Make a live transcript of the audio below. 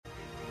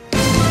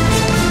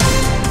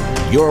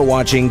You're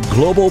watching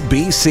Global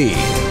BC.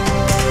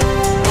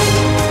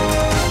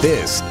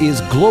 This is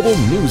Global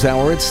News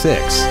Hour at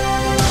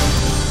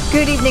 6.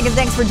 Good evening and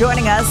thanks for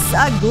joining us.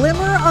 A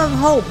glimmer of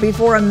hope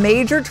before a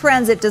major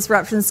transit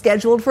disruption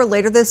scheduled for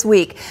later this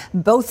week.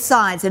 Both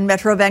sides in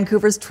Metro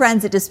Vancouver's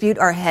transit dispute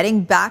are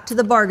heading back to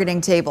the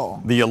bargaining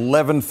table. The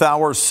 11th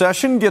hour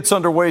session gets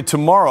underway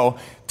tomorrow.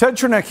 Ted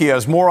Chernecki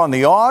has more on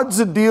the odds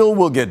a deal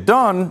will get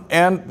done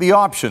and the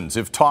options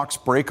if talks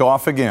break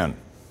off again.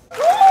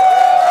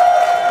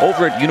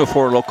 Over at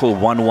Unifor Local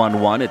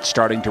 111, it's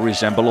starting to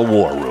resemble a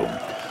war room.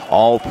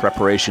 All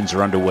preparations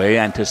are underway,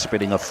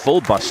 anticipating a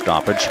full bus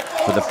stoppage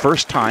for the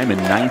first time in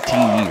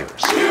 19 years.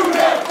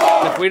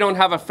 If we don't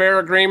have a fair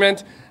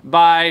agreement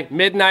by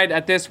midnight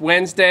at this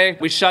Wednesday,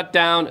 we shut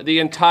down the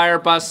entire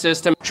bus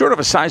system. Short of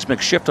a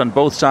seismic shift on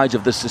both sides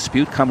of this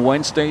dispute, come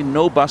Wednesday,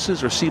 no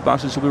buses or C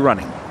buses will be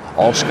running.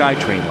 All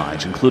SkyTrain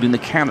lines, including the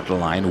Canada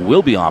line,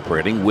 will be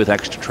operating with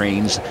extra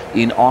trains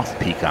in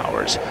off-peak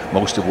hours.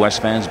 Most of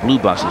Westvan's Blue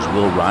buses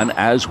will run,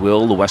 as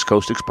will the West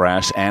Coast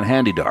Express and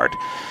HandyDart.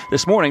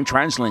 This morning,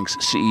 TransLink's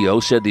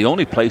CEO said the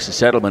only place a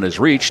settlement is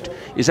reached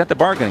is at the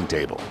bargaining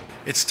table.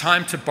 It's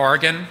time to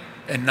bargain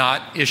and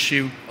not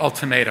issue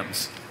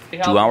ultimatums.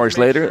 2 hours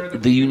later,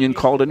 the union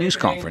called a news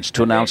conference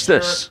to announce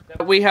this.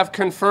 We have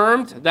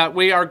confirmed that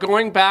we are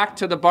going back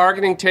to the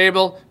bargaining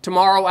table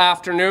tomorrow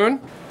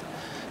afternoon.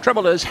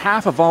 Trouble is,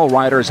 half of all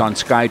riders on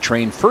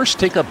SkyTrain first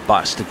take a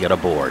bus to get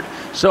aboard.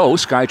 So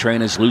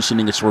SkyTrain is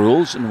loosening its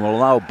rules and will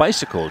allow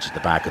bicycles at the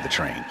back of the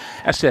train.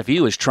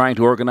 SFU is trying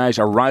to organize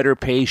a rider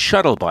pay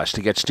shuttle bus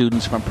to get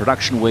students from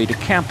Production Way to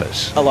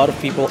campus. A lot of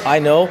people I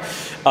know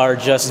are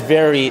just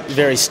very,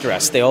 very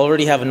stressed. They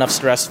already have enough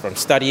stress from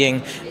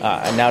studying,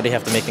 and now they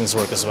have to make things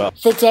work as well.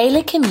 The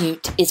daily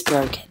commute is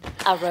broken.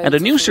 And a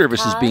new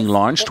service is being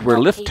launched where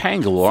Lyft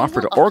Tango will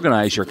offer to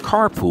organize your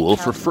carpool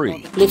for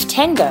free. Lyft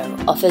Tango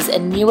offers a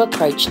new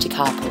approach to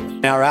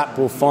carpooling. Our app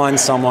will find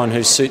someone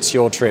who suits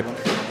your trip,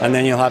 and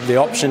then you'll have the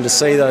option to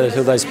see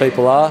who those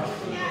people are,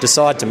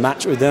 decide to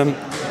match with them.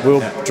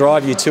 We'll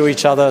drive you to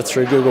each other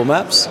through Google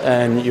Maps,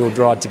 and you'll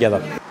drive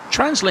together.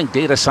 TransLink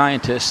data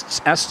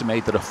scientists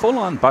estimate that a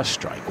full-on bus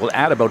strike will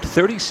add about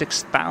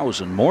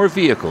 36,000 more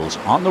vehicles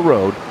on the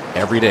road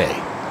every day.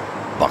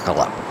 Buckle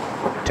up.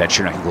 Ted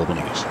Chernecki, Global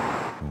News.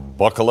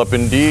 Buckle up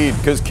indeed,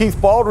 because Keith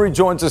Baldry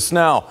joins us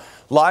now,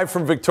 live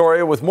from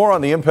Victoria, with more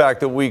on the impact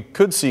that we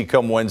could see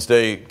come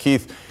Wednesday.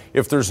 Keith,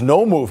 if there's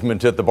no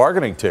movement at the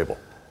bargaining table.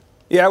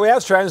 Yeah, we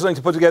asked TransLink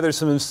to put together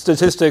some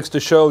statistics to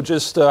show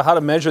just how to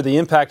measure the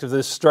impact of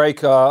this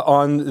strike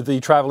on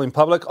the traveling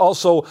public,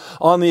 also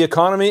on the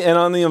economy and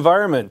on the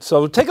environment.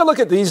 So take a look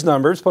at these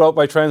numbers put out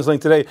by TransLink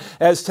today.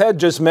 As Ted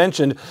just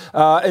mentioned,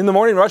 in the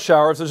morning rush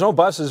hour, if there's no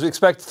buses, we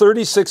expect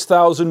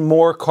 36,000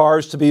 more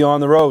cars to be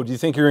on the road. You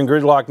think you're in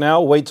gridlock now?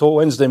 Wait till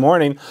Wednesday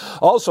morning.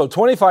 Also,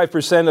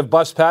 25% of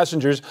bus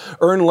passengers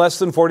earn less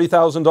than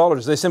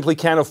 $40,000. They simply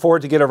can't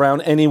afford to get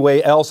around any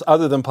way else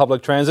other than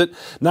public transit.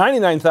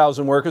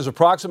 99,000 workers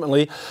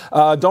approximately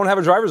don't have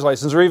a driver's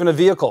license or even a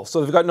vehicle.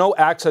 So they've got no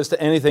access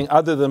to anything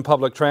other than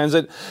public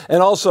transit.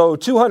 And also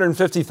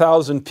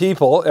 250,000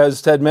 people,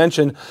 as Ted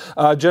mentioned,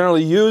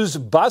 generally use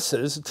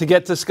buses to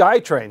get to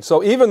SkyTrain.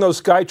 So even though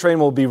SkyTrain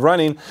will be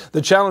running,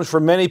 the challenge for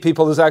many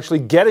people is actually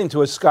getting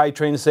to a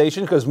SkyTrain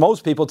station because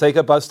most people take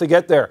a bus to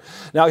get there.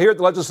 Now here at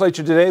the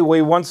legislature today,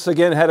 we once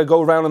again had to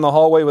go around in the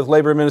hallway with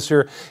Labour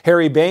Minister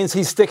Harry Bains.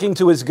 He's sticking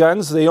to his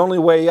guns. The only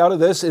way out of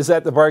this is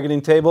at the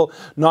bargaining table,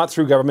 not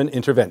through government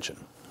intervention.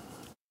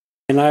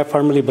 And I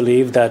firmly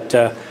believe that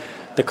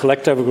the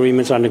collective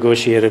agreements are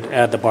negotiated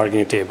at the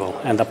bargaining table.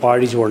 And the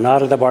parties were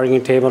not at the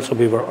bargaining table, so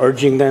we were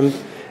urging them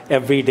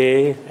every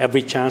day,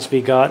 every chance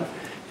we got.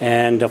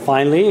 And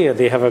finally,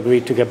 they have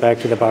agreed to get back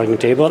to the bargaining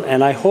table.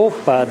 And I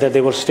hope that they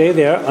will stay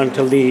there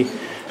until the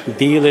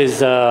deal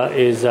is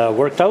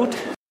worked out.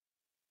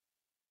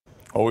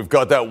 Oh, we've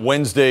got that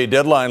Wednesday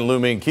deadline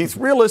looming. Keith,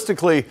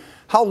 realistically,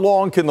 how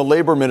long can the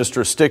Labour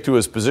Minister stick to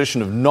his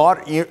position of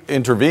not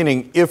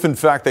intervening if, in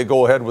fact, they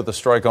go ahead with the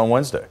strike on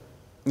Wednesday?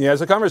 Yeah,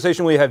 it's a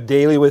conversation we have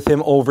daily with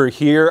him over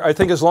here. I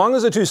think as long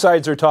as the two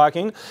sides are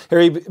talking,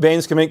 Harry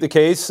Bains can make the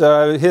case.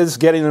 His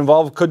getting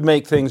involved could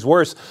make things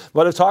worse.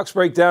 But if talks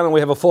break down and we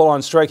have a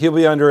full-on strike, he'll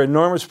be under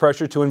enormous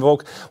pressure to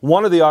invoke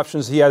one of the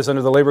options he has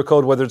under the Labour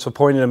Code, whether it's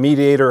appointing a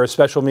mediator or a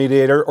special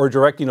mediator or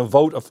directing a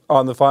vote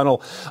on the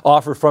final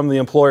offer from the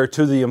employer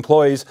to the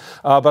employees.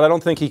 But I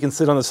don't think he can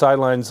sit on the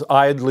sidelines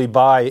idly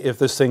by if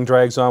this thing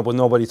drags on with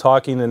nobody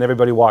talking and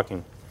everybody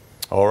walking.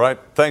 All right.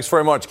 Thanks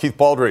very much. Keith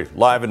Baldry,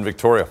 live in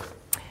Victoria.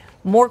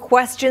 More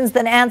questions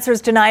than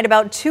answers tonight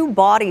about two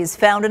bodies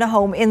found in a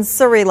home in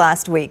Surrey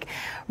last week.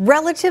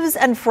 Relatives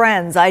and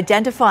friends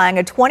identifying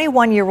a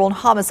 21-year-old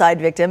homicide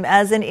victim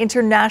as an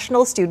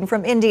international student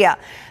from India.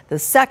 The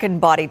second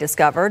body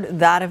discovered,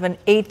 that of an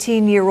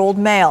 18-year-old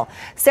male.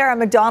 Sarah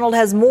McDonald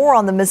has more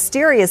on the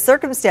mysterious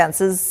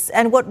circumstances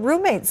and what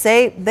roommates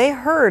say they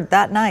heard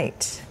that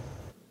night.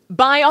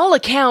 By all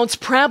accounts,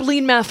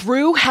 Prableen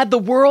Mathru had the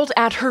world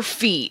at her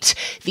feet.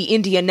 The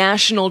Indian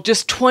national,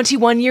 just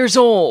 21 years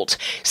old,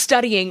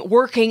 studying,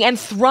 working, and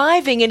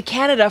thriving in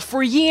Canada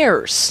for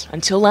years,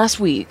 until last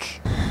week.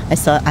 I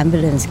saw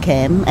ambulance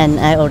came, and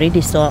I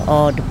already saw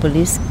all the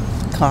police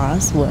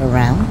cars were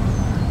around,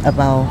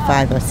 about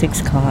 5 or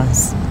 6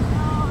 cars.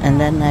 And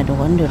then I was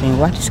wondering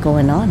what is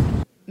going on.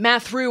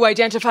 Mathru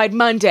identified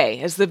Monday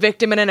as the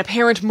victim in an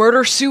apparent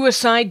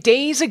murder-suicide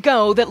days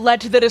ago that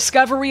led to the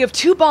discovery of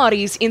 2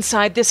 bodies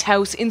inside this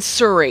house in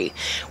Surrey,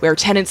 where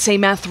tenants say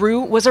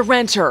Mathru was a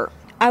renter.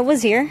 I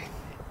was here,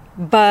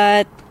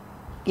 but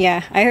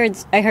yeah,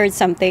 I heard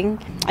something.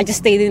 I just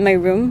stayed in my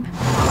room.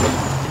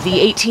 The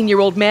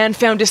 18-year-old man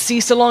found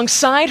deceased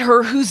alongside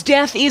her, whose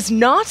death is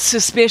not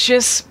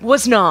suspicious,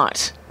 was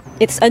not.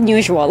 It's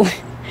unusual.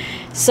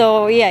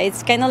 So yeah,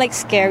 it's kind of like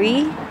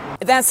scary.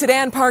 That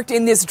sedan parked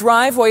in this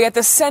driveway at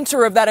the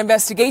center of that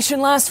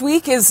investigation last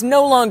week is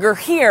no longer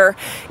here.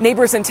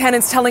 Neighbors and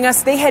tenants telling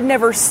us they had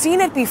never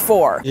seen it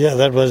before. Yeah,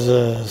 that was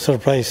a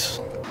surprise.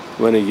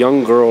 When a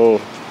young girl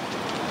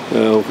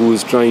who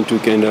is trying to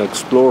kind of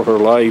explore her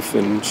life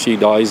and she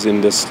dies in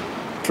this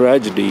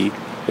tragedy,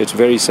 it's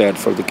very sad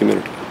for the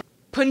community.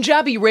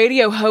 Punjabi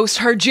radio host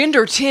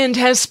Harjinder Tind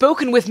has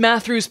spoken with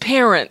Mathru's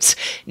parents,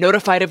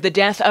 notified of the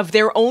death of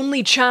their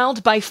only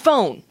child by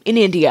phone in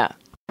India.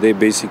 They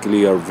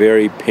basically are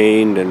very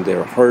pained and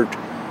they're hurt.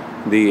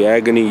 The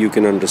agony, you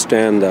can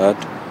understand that.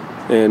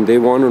 And they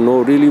want to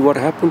know really what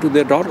happened to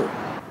their daughter.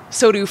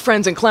 So do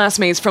friends and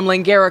classmates from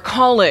Langara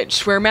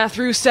College, where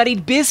Mathru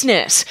studied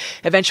business,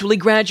 eventually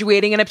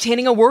graduating and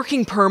obtaining a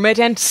working permit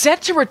and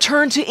set to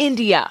return to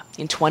India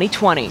in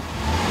 2020.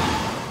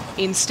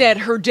 Instead,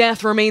 her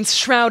death remains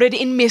shrouded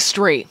in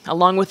mystery,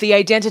 along with the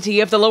identity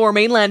of the Lower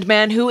Mainland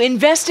man who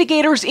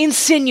investigators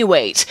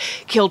insinuate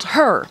killed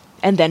her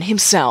and then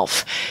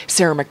himself.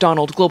 Sarah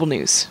McDonald, Global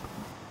News.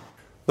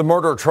 The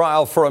murder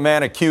trial for a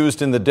man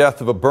accused in the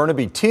death of a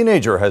Burnaby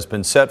teenager has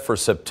been set for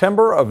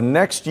September of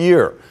next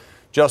year.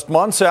 Just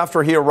months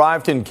after he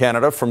arrived in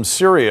Canada from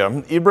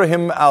Syria,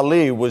 Ibrahim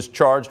Ali was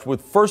charged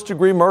with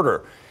first-degree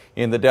murder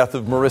in the death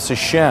of Marissa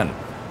Shen.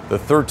 The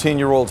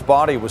 13-year-old's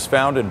body was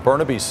found in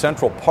Burnaby's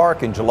Central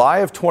Park in July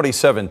of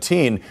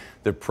 2017.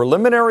 The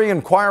preliminary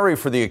inquiry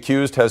for the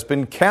accused has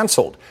been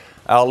canceled.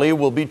 Ali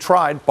will be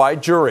tried by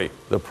jury.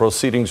 The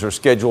proceedings are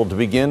scheduled to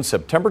begin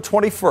September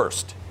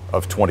 21st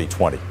of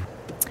 2020.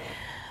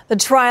 The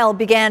trial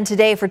began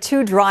today for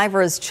 2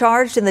 drivers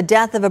charged in the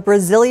death of a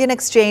Brazilian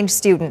exchange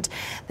student.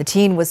 The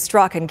teen was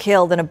struck and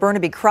killed in a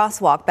Burnaby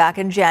crosswalk back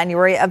in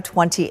January of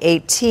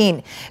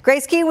 2018.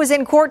 Grace Ke was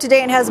in court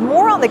today and has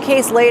more on the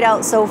case laid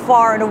out so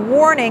far, and a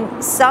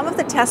warning: some of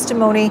the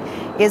testimony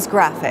is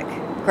graphic.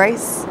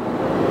 Grace?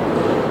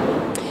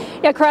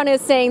 Yeah, Crown is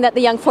saying that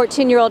the young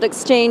 14-year-old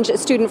exchange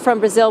student from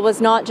Brazil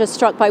was not just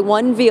struck by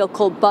one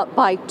vehicle, but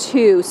by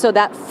 2. So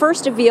that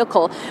first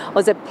vehicle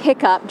was a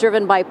pickup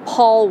driven by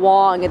Paul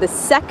Wong, and the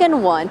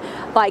second one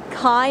by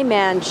Kai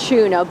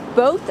Manchu. Now,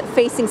 both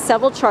facing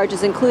several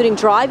charges, including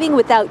driving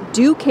without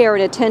due care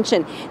and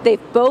attention.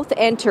 They've both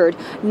entered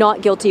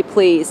not guilty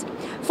pleas.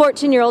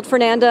 14-year-old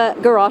Fernanda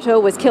Garoto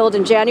was killed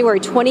in January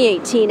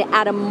 2018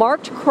 at a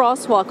marked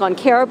crosswalk on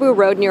Caribou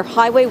Road near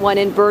Highway 1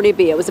 in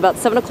Burnaby. It was about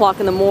 7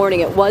 o'clock in the morning.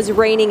 It was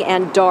raining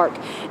and dark.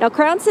 Now,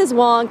 Crown says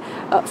Wong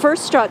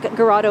first struck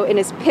Garoto in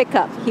his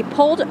pickup. He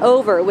pulled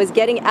over, was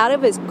getting out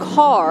of his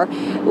car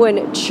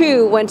when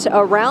Chu went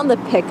around the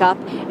pickup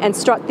and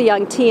struck the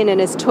young teen in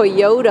his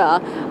Toyota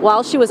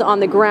while she was on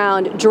the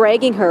ground,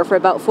 dragging her for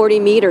about 40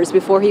 meters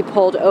before he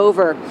pulled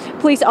over.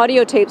 Police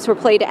audio tapes were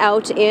played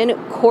out in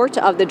court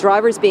of the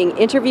drivers being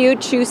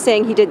interviewed. Chu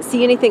saying he didn't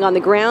see anything on the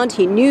ground.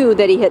 He knew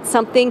that he hit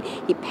something.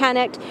 He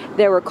panicked.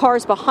 There were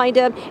cars behind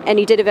him, and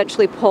he did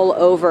eventually pull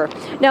over.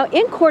 Now,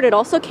 in court, it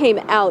also came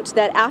out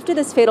that after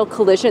this fatal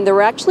collision, there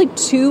were actually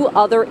 2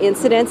 other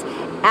incidents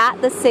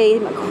at the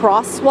same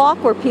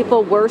crosswalk where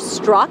people were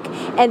struck.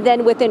 And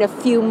then within a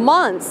few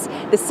months,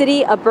 the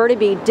city of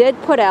Burnaby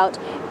did put out,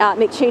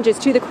 make changes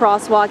to the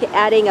crosswalk,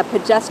 adding a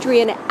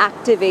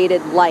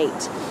pedestrian-activated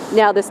light.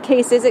 Now, this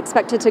case is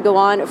expected to go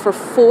on for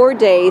 4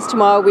 days.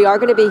 Tomorrow, we are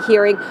going to be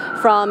hearing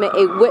from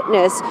a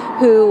witness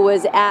who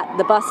was at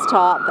the bus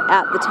stop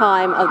at the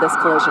time of this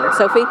collision.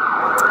 Sophie?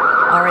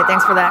 All right,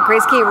 thanks for that.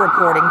 Grace Ke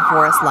reporting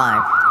for us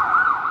live.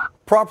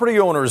 Property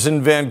owners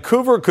in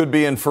Vancouver could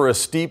be in for a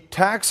steep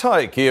tax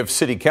hike if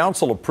City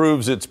Council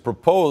approves its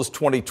proposed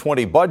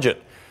 2020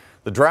 budget.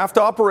 The draft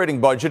operating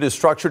budget is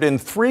structured in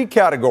 3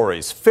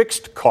 categories: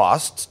 fixed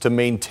costs to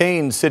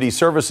maintain city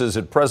services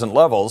at present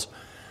levels,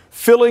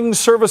 filling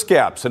service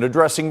gaps and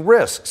addressing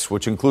risks,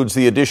 which includes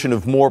the addition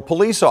of more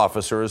police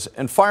officers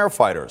and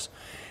firefighters,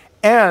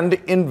 and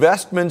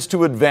investments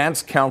to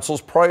advance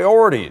council's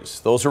priorities.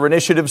 Those are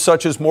initiatives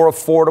such as more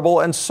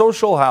affordable and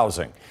social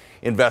housing,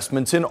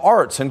 investments in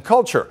arts and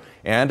culture,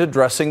 and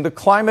addressing the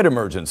climate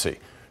emergency.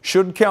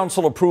 Should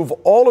council approve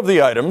all of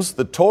the items,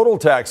 the total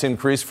tax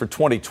increase for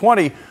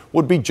 2020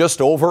 would be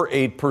just over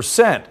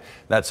 8%.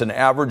 That's an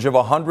average of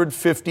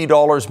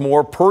 $150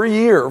 more per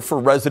year for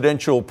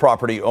residential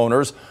property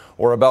owners,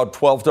 or about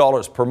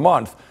 $12 per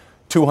month.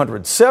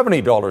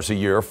 $270 a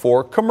year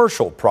for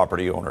commercial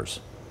property owners.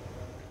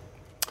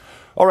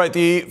 All right,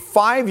 the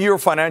 5-year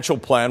financial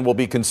plan will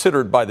be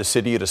considered by the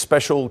city at a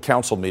special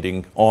council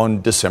meeting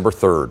on December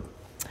 3rd.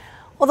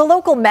 Well, the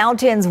local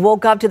mountains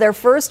woke up to their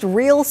first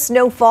real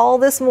snowfall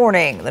this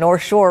morning. The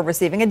North Shore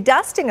receiving a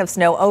dusting of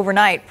snow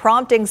overnight,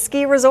 prompting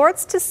ski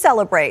resorts to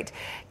celebrate.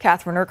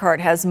 Catherine Urquhart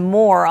has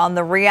more on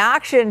the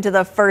reaction to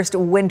the first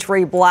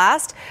wintry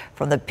blast,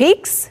 from the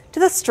peaks to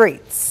the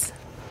streets.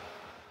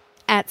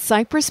 At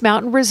Cypress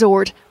Mountain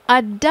Resort,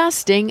 a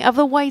dusting of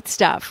the white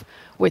stuff.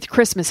 With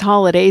Christmas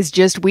holidays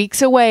just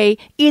weeks away,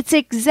 it's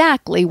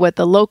exactly what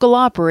the local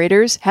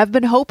operators have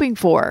been hoping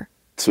for.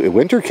 So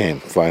winter came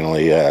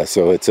finally,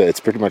 so it's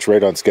pretty much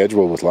right on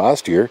schedule with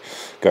last year.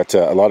 Got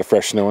a lot of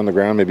fresh snow on the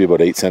ground, maybe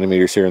about 8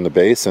 centimeters here in the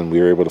base, and we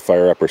were able to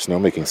fire up our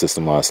snowmaking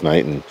system last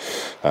night and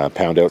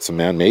pound out some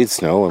man-made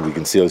snow, and we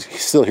can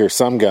still hear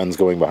some guns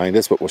going behind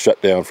us, but we'll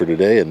shut down for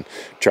today and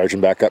charge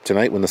them back up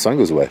tonight when the sun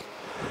goes away.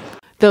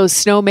 Those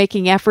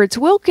snowmaking efforts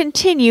will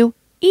continue,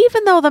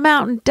 even though the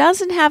mountain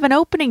doesn't have an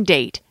opening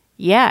date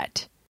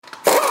yet.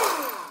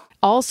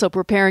 Also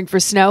preparing for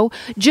snow,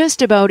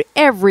 just about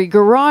every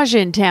garage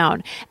in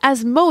town,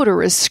 as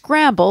motorists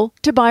scramble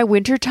to buy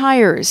winter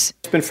tires.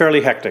 It's been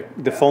fairly hectic.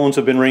 The phones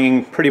have been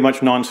ringing pretty much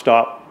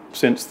nonstop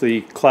since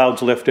the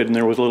clouds lifted and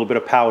there was a little bit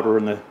of powder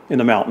in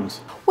the mountains.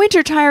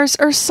 Winter tires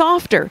are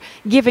softer,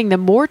 giving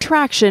them more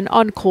traction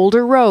on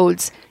colder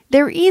roads.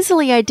 They're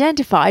easily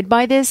identified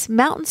by this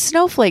mountain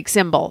snowflake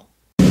symbol.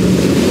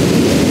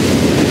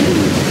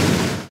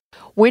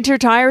 Winter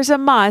tires a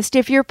must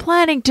if you're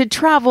planning to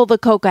travel the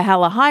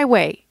Coquihalla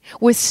Highway,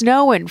 with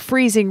snow and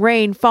freezing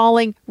rain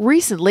falling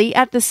recently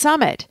at the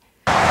summit.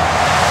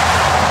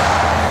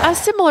 A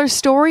similar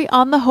story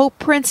on the Hope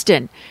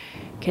Princeton.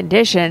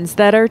 Conditions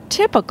that are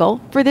typical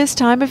for this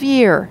time of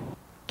year.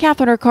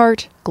 Catherine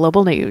Urquhart,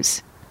 Global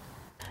News.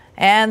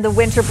 And the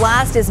winter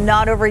blast is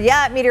not over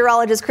yet.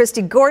 Meteorologist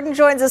Christy Gordon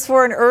joins us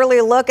for an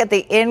early look at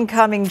the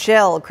incoming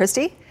chill.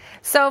 Christy?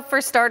 So for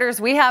starters,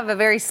 we have a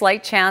very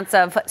slight chance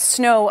of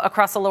snow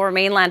across the lower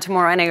mainland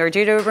tomorrow. And I urge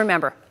you to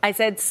remember, I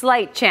said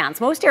slight chance.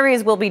 Most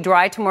areas will be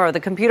dry tomorrow. The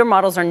computer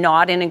models are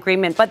not in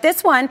agreement. But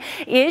this one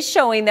is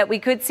showing that we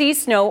could see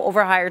snow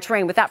over higher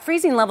terrain, with that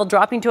freezing level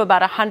dropping to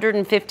about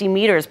 150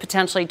 meters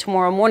potentially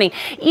tomorrow morning.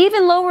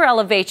 Even lower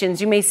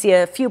elevations, you may see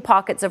a few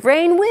pockets of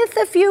rain with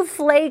a few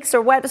flakes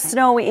or wet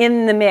snow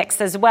in the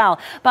mix as well.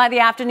 By the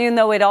afternoon,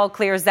 though, it all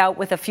clears out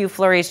with a few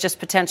flurries just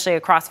potentially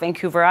across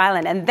Vancouver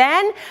Island. And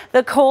then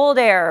the cold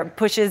air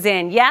pushes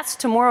in. Yes,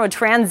 tomorrow a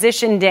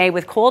transition day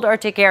with cold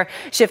Arctic air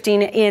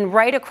shifting in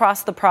right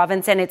across the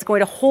province, and it's going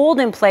to hold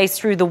in place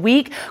through the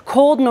week.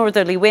 Cold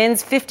northerly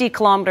winds, 50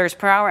 kilometers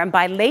per hour, and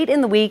by late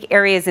in the week,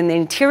 areas in the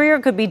interior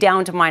could be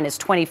down to minus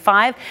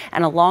 25,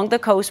 and along the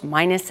coast,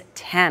 minus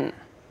 10.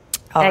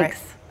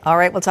 Thanks. All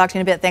right, we'll talk to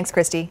you in a bit. Thanks,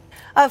 Christy.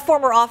 A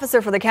former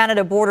officer for the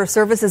Canada Border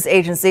Services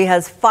Agency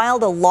has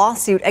filed a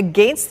lawsuit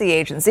against the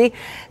agency,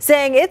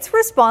 saying its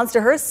response to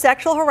her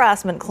sexual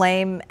harassment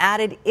claim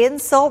added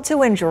insult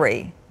to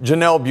injury.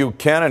 Janelle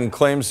Buchanan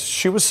claims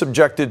she was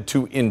subjected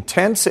to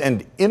intense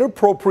and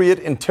inappropriate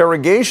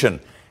interrogation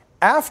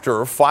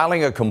after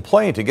filing a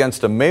complaint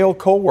against a male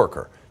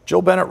co-worker.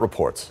 Jill Bennett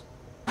reports.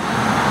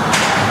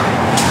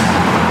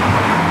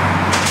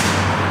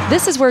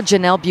 This is where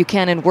Janelle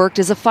Buchanan worked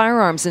as a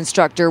firearms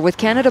instructor with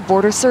Canada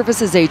Border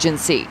Services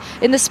Agency.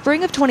 In the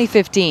spring of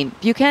 2015,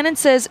 Buchanan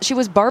says she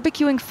was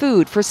barbecuing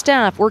food for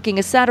staff working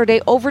a Saturday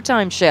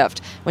overtime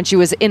shift when she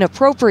was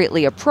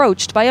inappropriately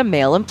approached by a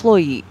male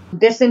employee.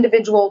 This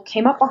individual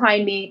came up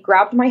behind me,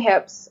 grabbed my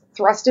hips,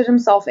 thrusted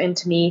himself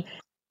into me,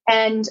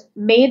 and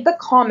made the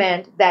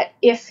comment that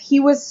if he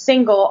was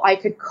single, I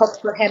could cook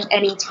for him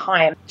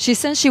anytime. She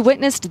says she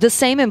witnessed the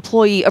same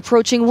employee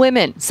approaching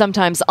women,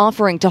 sometimes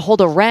offering to hold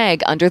a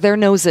rag under their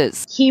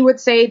noses. He would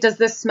say, "Does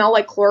this smell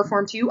like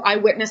chloroform to you?" I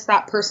witnessed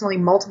that personally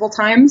multiple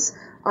times.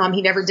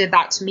 He never did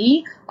that to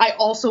me. I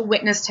also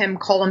witnessed him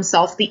call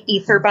himself the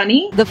Ether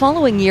Bunny. The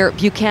following year,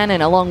 Buchanan,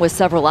 along with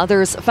several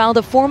others, filed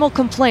a formal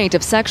complaint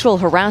of sexual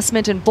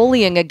harassment and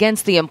bullying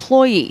against the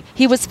employee.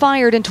 He was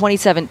fired in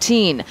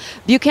 2017.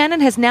 Buchanan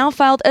has now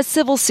filed a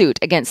civil suit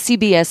against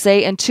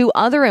CBSA and 2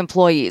 other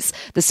employees.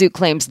 The suit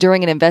claims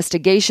during an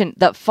investigation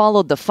that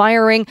followed the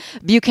firing,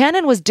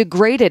 Buchanan was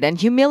degraded and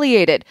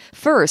humiliated,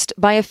 first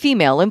by a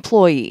female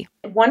employee.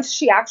 Once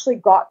she actually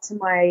got to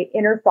my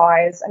inner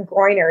thighs and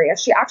groin area,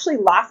 she actually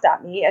laughed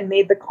at me and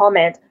made the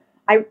comment,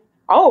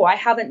 I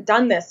haven't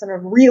done this in a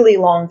really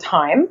long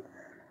time,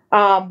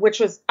 which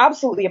was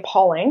absolutely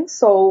appalling.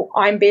 So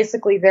I'm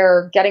basically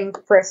there getting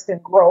frisked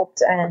and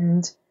groped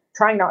and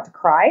trying not to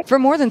cry. For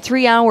more than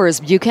 3 hours,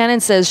 Buchanan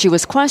says she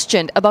was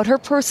questioned about her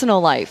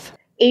personal life.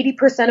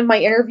 80% of my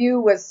interview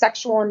was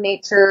sexual in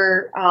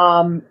nature,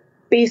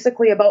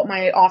 basically about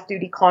my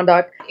off-duty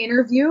conduct.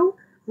 Interview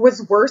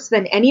was worse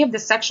than any of the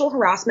sexual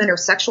harassment or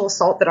sexual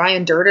assault that I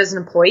endured as an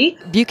employee.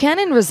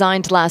 Buchanan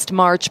resigned last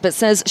March, but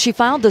says she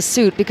filed the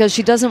suit because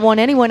she doesn't want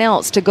anyone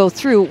else to go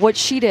through what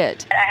she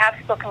did. I have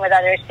spoken with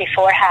others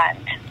beforehand,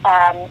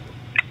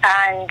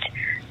 and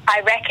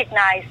I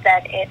recognise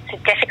that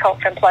it's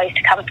difficult for employees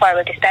to come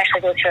forward,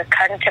 especially those who are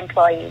current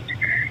employees.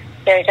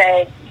 There's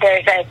a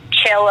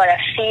chill or a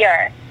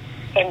fear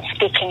in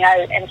speaking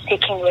out and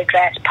seeking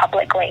redress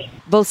publicly.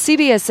 Both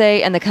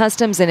CBSA and the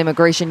Customs and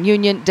Immigration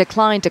Union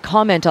declined to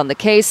comment on the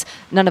case.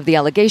 None of the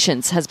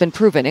allegations has been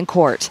proven in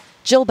court.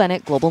 Jill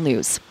Bennett, Global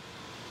News.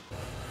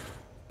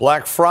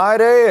 Black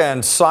Friday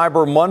and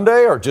Cyber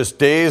Monday are just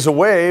days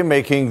away,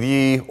 marking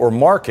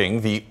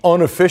the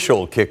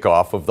unofficial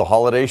kickoff of the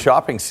holiday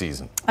shopping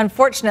season.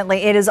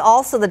 Unfortunately, it is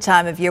also the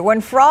time of year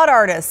when fraud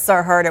artists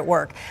are hard at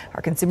work.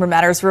 Our Consumer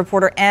Matters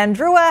reporter Ann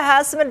Drewa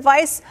has some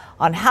advice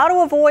on how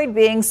to avoid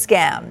being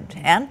scammed.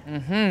 Ann?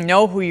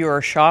 Know who you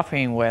are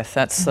shopping with.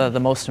 That's the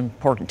most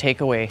important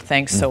takeaway.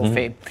 Thanks,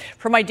 Sophie.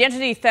 From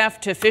identity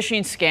theft to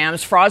phishing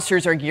scams,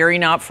 fraudsters are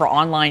gearing up for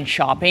online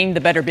shopping. The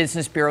Better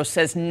Business Bureau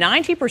says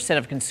 90%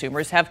 of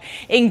consumers have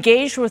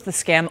engaged with the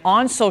scam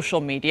on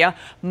social media.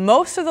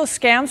 Most of those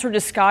scams were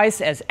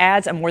disguised as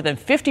ads, and more than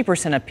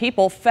 50% of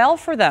people fell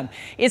for them.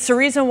 It's the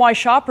reason why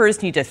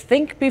shoppers need to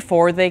think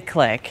before they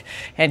click.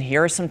 And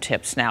here are some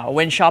tips now.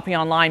 When shopping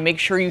online, make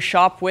sure you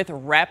shop with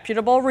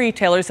reputable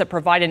retailers that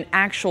provide an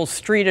actual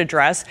street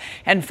address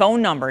and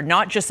phone number,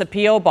 not just a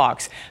P.O.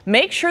 box.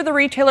 Make sure the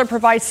retailer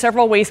provides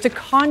several ways to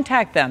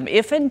contact them.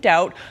 If in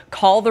doubt,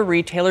 call the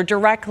retailer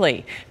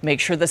directly. Make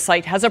sure the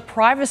site has a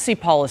privacy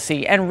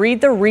policy and read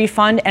the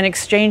refund and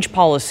exchange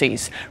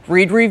policies.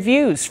 Read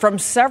reviews from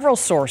several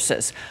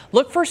sources.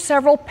 Look for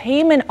several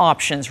payment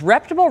options.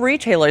 Reputable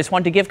retailers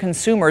want to give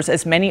consumers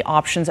as many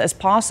options as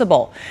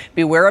possible.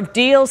 Beware of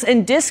deals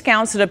and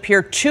discounts that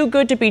appear too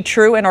good to be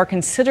true and are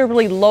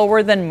considerably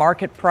lower than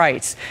market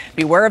price.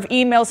 Beware of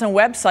emails and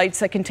websites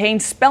that contain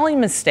spelling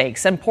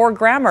mistakes and poor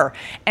grammar.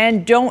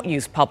 And don't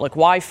use public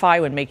Wi-Fi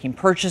when making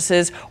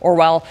purchases or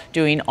while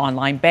doing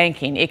online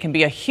banking. It can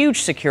be a huge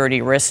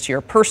security risk to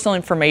your personal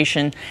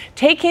information.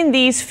 Taking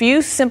these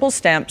few simple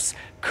steps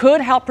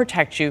could help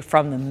protect you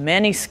from the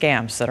many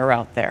scams that are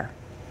out there.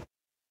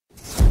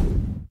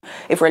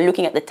 If we're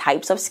looking at the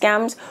types of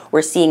scams,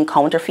 we're seeing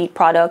counterfeit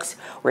products,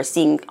 we're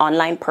seeing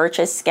online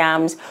purchase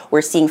scams,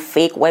 we're seeing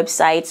fake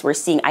websites, we're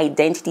seeing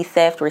identity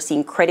theft, we're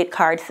seeing credit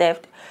card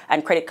theft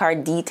and credit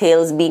card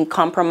details being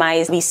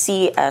compromised. We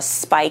see a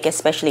spike,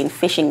 especially in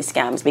phishing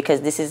scams,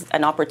 because this is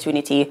an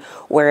opportunity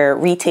where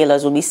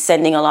retailers will be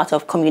sending a lot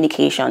of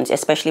communications,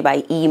 especially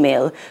by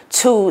email,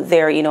 to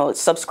their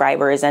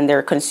subscribers and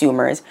their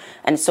consumers.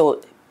 And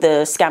so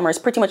the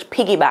scammers pretty much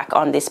piggyback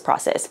on this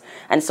process.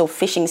 And so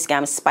phishing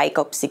scams spike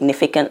up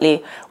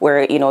significantly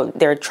where,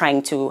 they're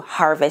trying to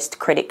harvest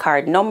credit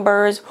card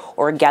numbers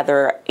or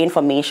gather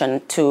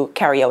information to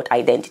carry out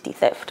identity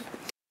theft.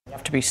 You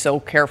have to be so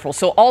careful.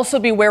 So also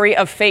be wary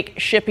of fake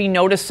shipping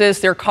notices.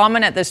 They're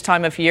common at this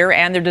time of year,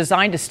 and they're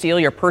designed to steal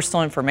your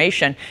personal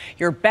information.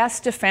 Your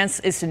best defense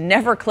is to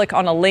never click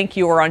on a link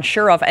you are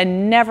unsure of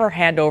and never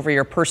hand over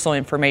your personal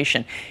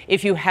information.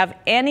 If you have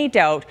any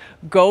doubt,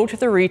 go to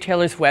the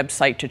retailer's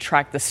website to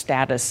track the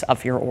status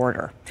of your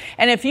order.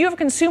 And if you have a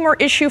consumer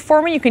issue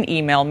for me, you can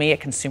email me at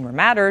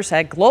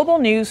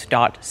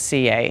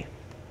consumermatters@globalnews.ca.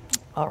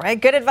 All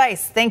right, good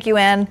advice. Thank you,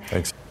 Ann.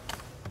 Thanks.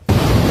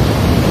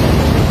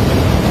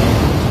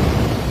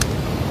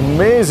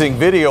 Amazing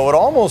video. It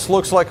almost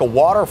looks like a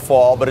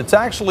waterfall, but it's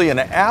actually an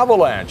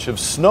avalanche of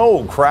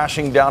snow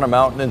crashing down a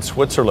mountain in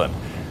Switzerland.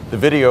 The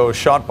video is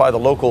shot by the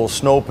local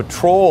snow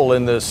patrol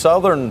in the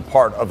southern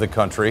part of the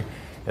country.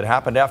 It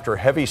happened after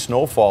heavy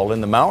snowfall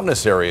in the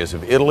mountainous areas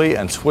of Italy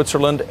and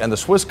Switzerland, and the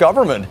Swiss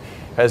government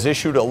has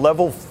issued a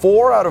level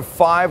 4 out of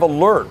 5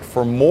 alert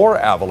for more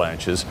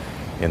avalanches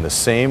in the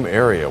same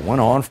area.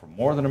 Went on for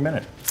more than a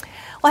minute.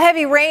 Well,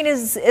 heavy rain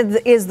is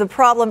the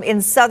problem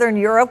in southern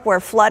Europe, where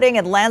flooding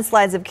and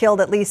landslides have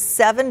killed at least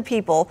 7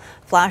 people.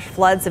 Flash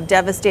floods have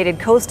devastated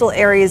coastal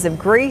areas of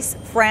Greece,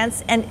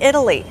 France, and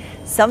Italy.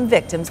 Some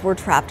victims were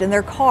trapped in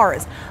their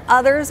cars.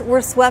 Others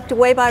were swept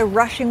away by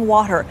rushing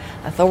water.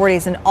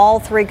 Authorities in all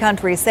 3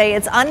 countries say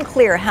it's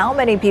unclear how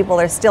many people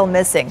are still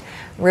missing.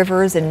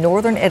 Rivers in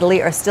northern Italy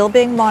are still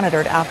being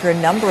monitored after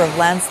a number of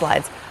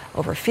landslides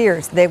over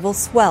fears they will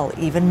swell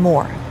even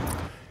more.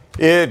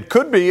 It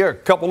could be a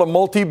couple of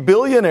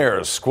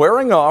multi-billionaires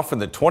squaring off in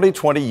the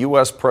 2020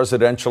 U.S.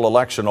 presidential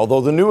election, although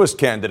the newest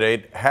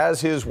candidate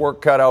has his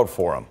work cut out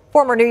for him.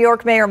 Former New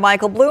York Mayor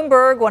Michael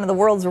Bloomberg, one of the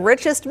world's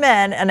richest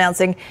men,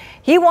 announcing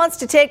he wants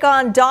to take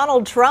on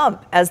Donald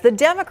Trump as the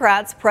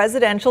Democrats'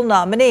 presidential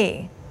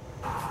nominee.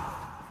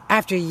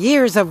 After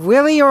years of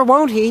will he or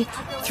won't he,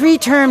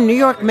 3-term New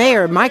York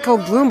Mayor Michael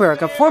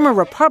Bloomberg, a former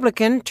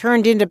Republican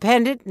turned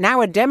independent,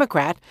 now a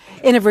Democrat,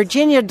 in a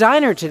Virginia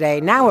diner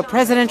today, now a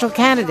presidential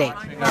candidate.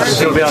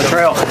 He'll be on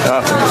trail.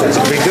 It's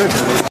going to be good.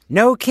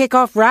 No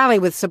kickoff rally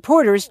with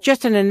supporters,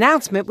 just an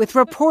announcement with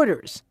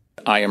reporters.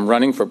 I am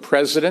running for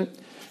president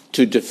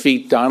to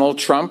defeat Donald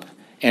Trump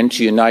and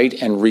to unite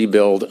and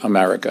rebuild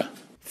America.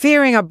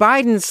 Fearing a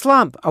Biden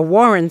slump, a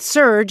Warren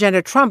surge, and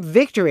a Trump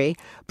victory,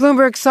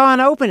 Bloomberg saw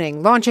an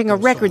opening, launching a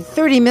record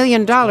 $30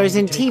 million in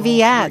TV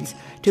ads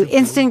to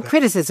instant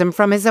criticism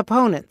from his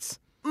opponents.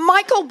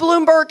 Michael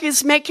Bloomberg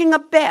is making a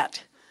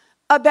bet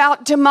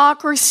about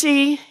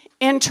democracy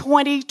in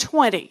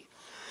 2020.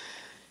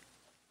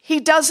 He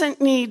doesn't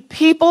need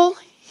people,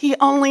 he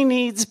only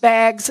needs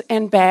bags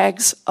and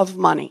bags of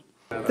money.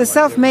 The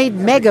self-made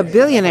mega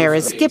billionaire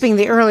is skipping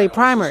the early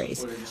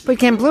primaries. But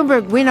can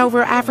Bloomberg win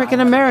over African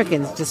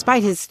Americans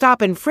despite his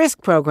stop and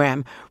frisk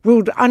program,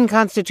 ruled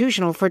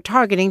unconstitutional for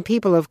targeting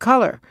people of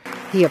color?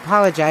 He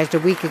apologized a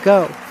week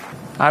ago.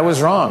 I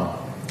was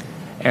wrong,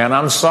 and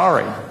I'm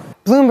sorry.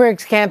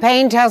 Bloomberg's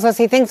campaign tells us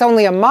he thinks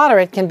only a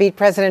moderate can beat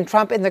President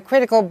Trump in the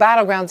critical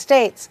battleground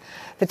states.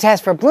 The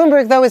test for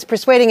Bloomberg, though, is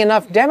persuading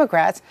enough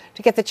Democrats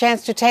to get the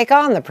chance to take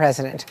on the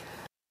president.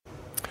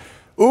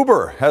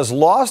 Uber has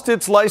lost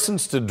its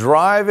license to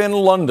drive in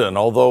London,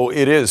 although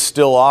it is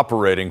still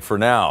operating for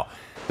now.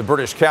 The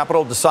British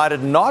capital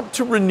decided not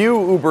to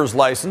renew Uber's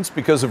license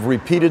because of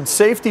repeated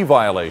safety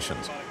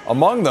violations.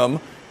 Among them,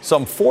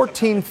 some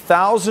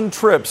 14,000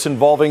 trips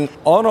involving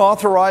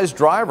unauthorized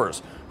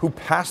drivers who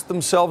passed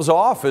themselves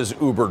off as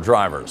Uber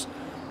drivers.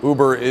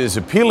 Uber is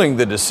appealing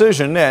the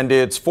decision, and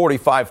its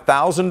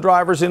 45,000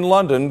 drivers in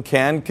London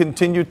can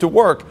continue to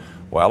work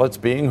while it's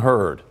being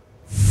heard.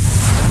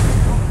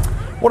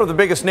 One of the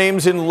biggest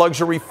names in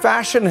luxury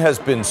fashion has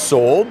been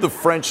sold. The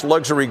French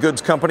luxury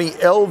goods company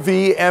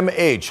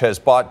LVMH has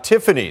bought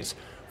Tiffany's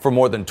for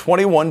more than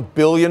 $21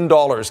 billion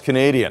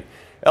Canadian.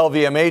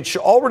 LVMH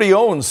already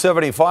owns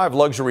 75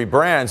 luxury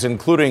brands,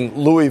 including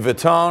Louis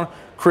Vuitton,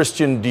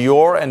 Christian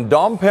Dior, and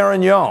Dom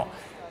Perignon.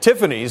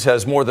 Tiffany's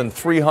has more than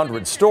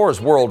 300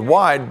 stores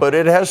worldwide, but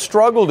it has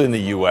struggled in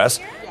the U.S.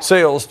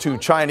 Sales to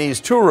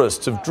Chinese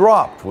tourists have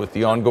dropped with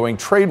the ongoing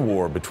trade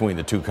war between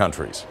the two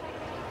countries.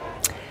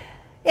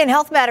 In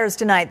Health Matters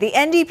tonight, the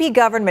NDP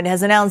government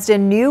has announced a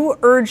new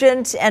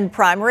urgent and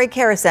primary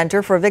care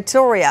centre for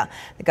Victoria.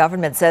 The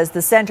government says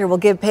the centre will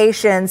give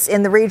patients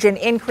in the region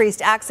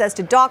increased access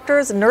to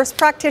doctors, nurse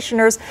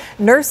practitioners,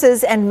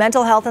 nurses, and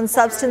mental health and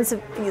substance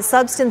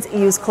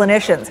use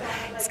clinicians.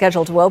 It's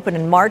scheduled to open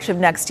in March of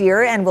next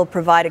year and will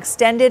provide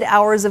extended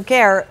hours of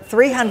care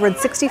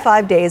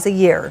 365 days a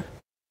year.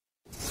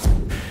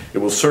 It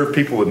will serve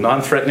people with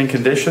non-threatening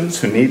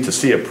conditions who need to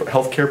see a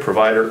healthcare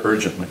provider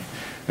urgently,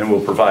 and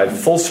will provide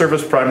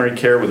full-service primary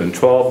care within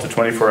 12 to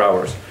 24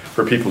 hours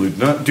for people who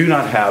do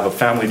not have a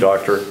family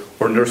doctor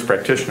or nurse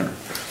practitioner,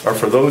 or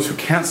for those who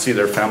can't see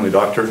their family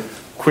doctor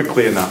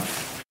quickly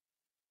enough.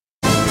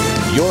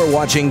 You're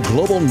watching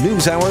Global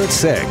News Hour at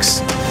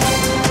 6.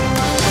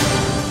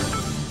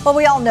 Well,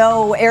 we all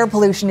know air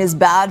pollution is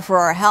bad for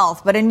our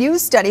health, but a new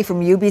study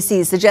from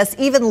UBC suggests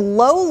even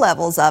low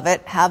levels of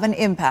it have an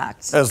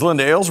impact. As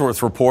Linda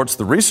Aylesworth reports,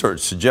 the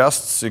research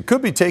suggests it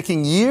could be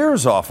taking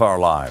years off our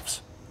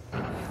lives.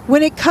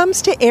 When it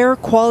comes to air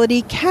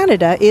quality,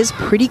 Canada is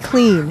pretty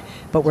clean,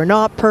 but we're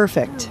not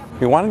perfect.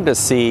 We wanted to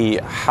see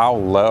how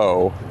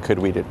low could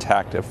we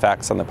detect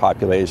effects on the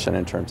population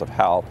in terms of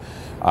health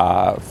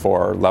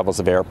for levels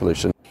of air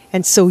pollution.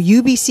 And so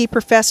UBC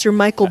professor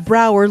Michael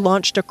Brower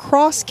launched a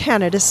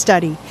cross-Canada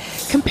study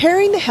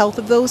comparing the health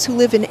of those who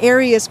live in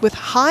areas with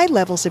high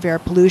levels of air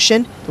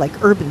pollution,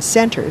 like urban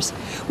centres,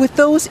 with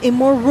those in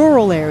more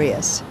rural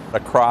areas.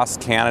 Across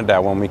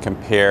Canada, when we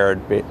compared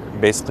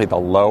basically the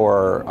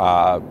lower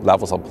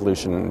levels of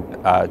pollution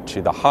to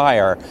the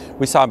higher,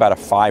 we saw about a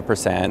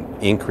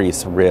 5%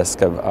 increased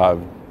risk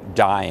of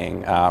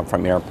dying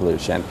from air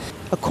pollution.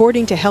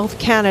 According to Health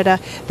Canada,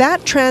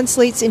 that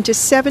translates into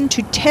 7,000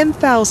 to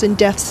 10,000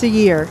 deaths a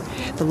year.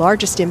 The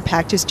largest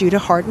impact is due to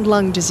heart and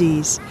lung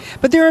disease.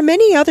 But there are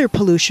many other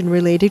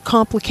pollution-related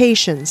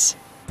complications.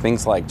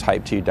 Things like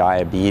type 2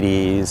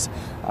 diabetes,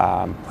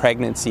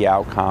 pregnancy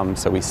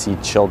outcomes, so we see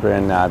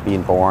children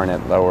being born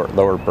at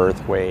lower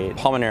birth weight,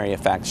 pulmonary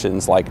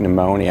affections like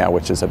pneumonia,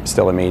 which is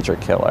still a major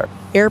killer.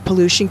 Air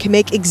pollution can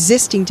make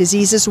existing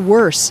diseases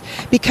worse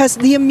because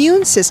the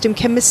immune system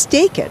can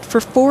mistake it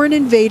for foreign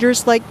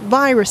invaders like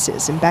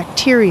viruses and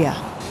bacteria.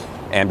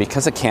 And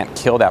because it can't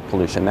kill that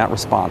pollution, that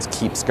response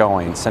keeps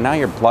going. So now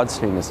your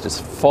bloodstream is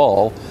just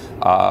full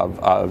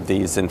of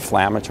these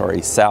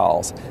inflammatory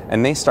cells,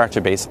 and they start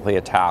to basically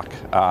attack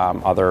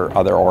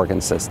other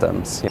organ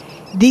systems.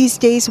 These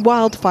days,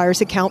 wildfires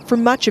account for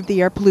much of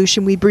the air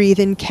pollution we breathe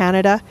in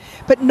Canada,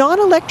 but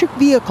non-electric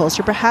vehicles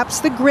are perhaps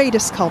the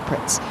greatest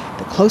culprits.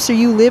 The closer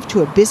you live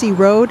to a busy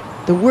road,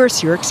 the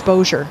worse your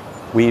exposure.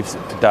 We've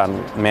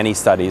done many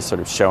studies sort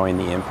of showing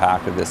the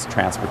impact of this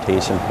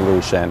transportation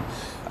pollution.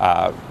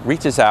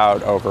 Reaches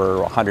out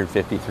over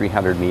 150,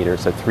 300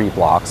 meters, so 3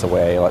 blocks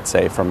away, let's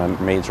say, from a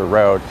major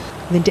road.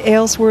 Linda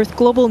Aylesworth,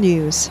 Global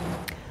News.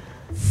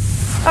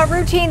 A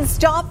routine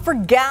stop for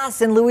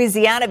gas in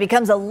Louisiana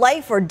becomes a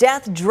life or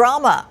death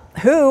drama.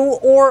 Who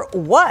or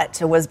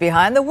what was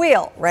behind the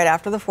wheel? Right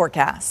after the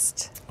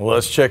forecast. Well,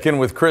 let's check in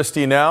with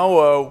Christy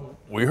now.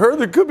 We heard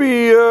there could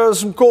be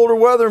some colder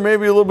weather,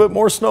 maybe a little bit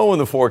more snow in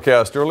the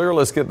forecast earlier.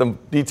 Let's get the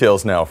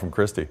details now from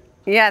Christy.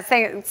 Yes,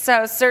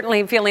 so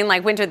certainly feeling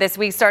like winter this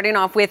week. Starting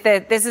off with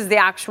this is the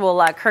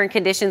actual current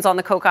conditions on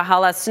the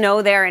Coquihalla.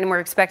 Snow there, and we're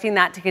expecting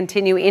that to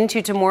continue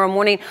into tomorrow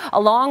morning,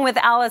 along with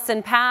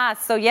Allison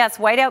Pass. So yes,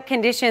 whiteout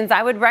conditions.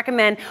 I would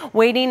recommend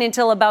waiting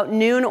until about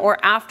noon or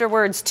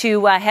afterwards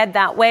to head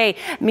that way.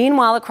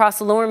 Meanwhile, across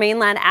the Lower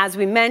Mainland, as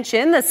we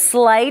mentioned, the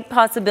slight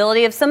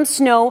possibility of some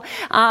snow.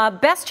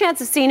 Best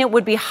chance of seeing it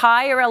would be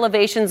higher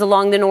elevations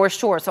along the North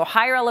Shore. So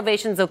higher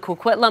elevations of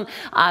Coquitlam,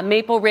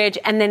 Maple Ridge,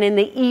 and then in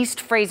the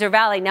East Fraser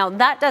Valley. Now,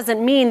 that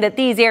doesn't mean that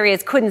these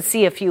areas couldn't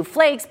see a few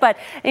flakes, but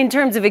in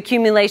terms of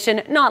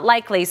accumulation, not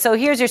likely. So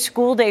here's your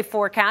school day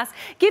forecast.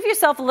 Give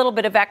yourself a little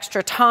bit of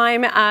extra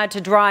time to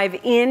drive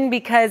in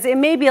because it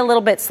may be a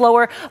little bit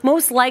slower.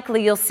 Most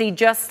likely you'll see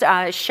just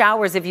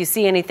showers if you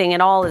see anything at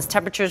all, as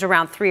temperatures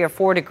around 3 or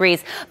 4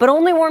 degrees, but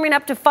only warming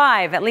up to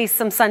 5, at least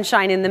some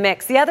sunshine in the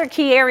mix. The other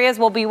key areas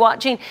we'll be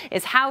watching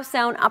is Howe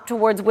Sound up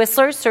towards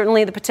Whistler,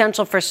 certainly the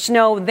potential for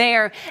snow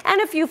there,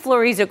 and a few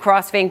flurries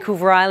across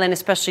Vancouver Island,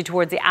 especially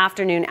towards the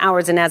afternoon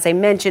hours. And as I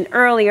mentioned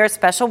earlier,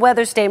 special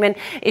weather statement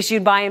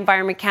issued by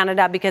Environment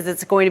Canada because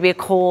it's going to be a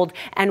cold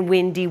and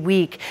windy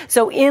week.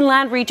 So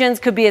inland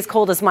regions could be as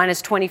cold as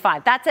minus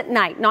 25. That's at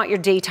night, not your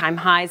daytime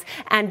highs,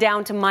 and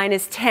down to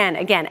minus 10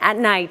 again at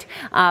night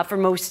for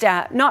most,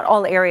 not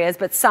all areas,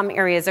 but some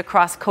areas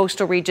across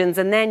coastal regions.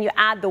 And then you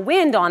add the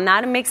wind on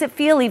that and makes it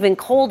feel even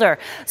colder.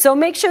 So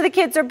make sure the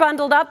kids are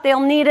bundled up. They'll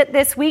need it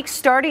this week,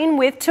 starting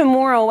with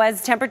tomorrow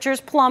as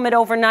temperatures plummet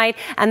overnight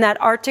and that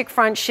Arctic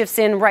front shifts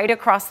in right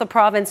across the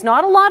province.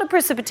 Not a lot of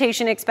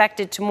precipitation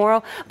expected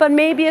tomorrow, but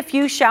maybe a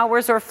few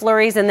showers or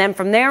flurries. And then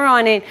from there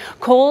on in,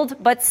 cold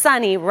but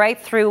sunny right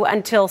through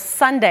until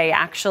Sunday,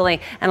 actually.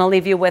 And I'll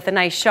leave you with a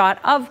nice shot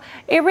of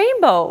a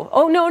rainbow.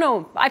 Oh,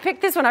 no, I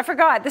picked this one. I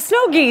forgot. The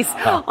snow geese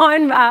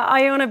on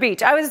Iona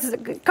Beach. I was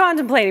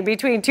contemplating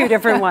between two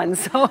different ones.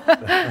 So. All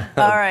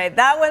right.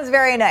 That one's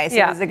very nice.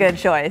 Yeah. It was a good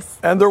choice.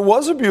 And there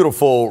was a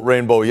beautiful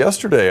rainbow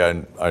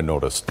yesterday, I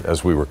noticed,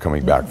 as we were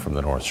coming back from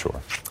the North Shore.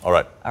 All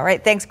right. All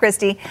right. Thanks,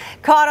 Christy.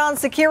 Caught on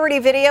security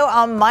video,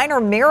 a minor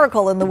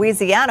miracle in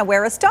Louisiana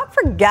where a stop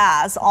for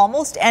gas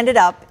almost ended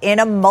up in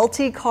a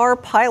multi-car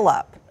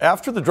pileup.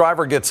 After the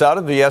driver gets out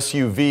of the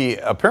SUV,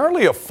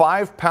 apparently a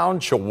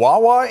 5-pound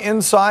Chihuahua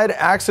inside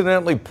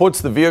accidentally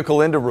puts the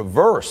vehicle into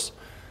reverse.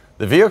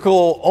 The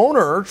vehicle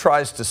owner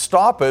tries to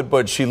stop it,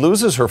 but she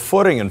loses her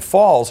footing and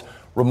falls.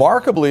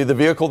 Remarkably, the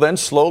vehicle then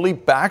slowly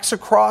backs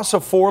across a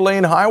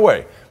 4-lane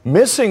highway,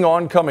 missing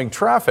oncoming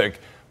traffic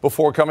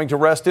before coming to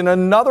rest in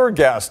another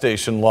gas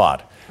station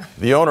lot.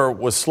 The owner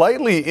was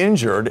slightly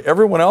injured.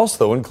 Everyone else,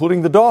 though,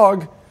 including the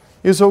dog,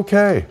 is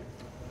okay.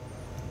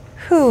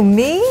 Who,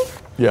 me?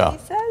 Yeah. He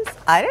says,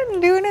 I didn't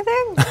do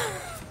anything.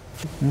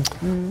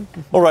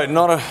 All right,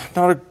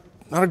 not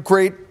a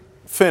great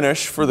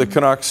finish for the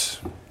Canucks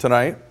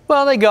tonight.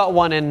 Well, they got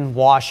one in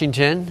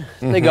Washington.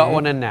 They got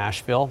one in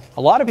Nashville.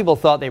 A lot of people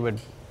thought they would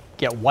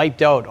get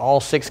wiped out all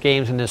 6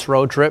 games in this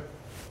road trip.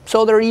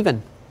 So they're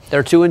even.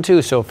 They're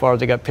 2-2 so far.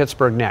 They got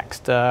Pittsburgh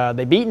next.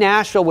 They beat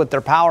Nashville with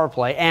their power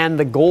play and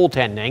the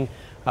goaltending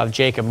of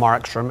Jacob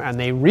Markstrom. And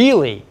they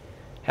really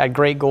had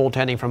great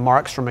goaltending from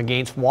Markstrom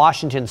against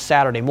Washington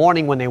Saturday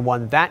morning when they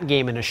won that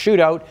game in a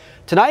shootout.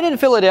 Tonight in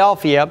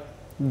Philadelphia,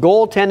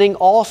 goaltending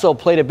also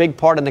played a big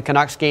part in the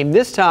Canucks game.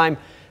 This time,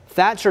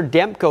 Thatcher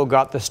Demko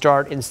got the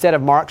start instead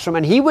of Markstrom,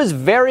 and he was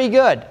very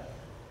good.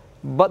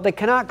 But the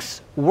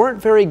Canucks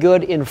weren't very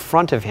good in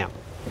front of him.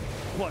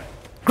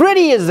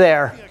 Gritty is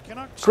there.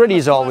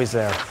 Gritty's always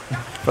there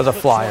for the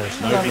Flyers.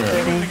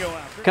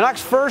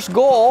 Canucks' first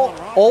goal,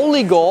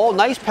 only goal,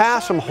 nice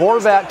pass from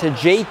Horvat to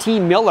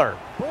JT Miller.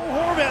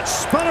 Horvat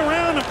spun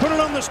around and put it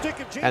on the stick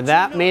of JT and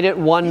that made it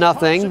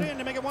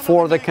 1-0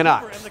 for the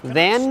Canucks.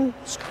 Then,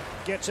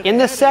 in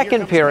the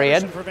second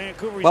period,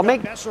 well,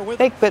 make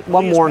it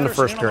one more in the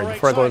first period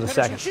before I go to the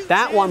second.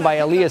 That one by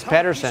Elias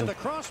Pettersson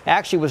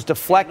actually was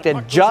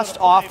deflected just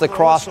off the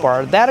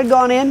crossbar. If that had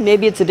gone in,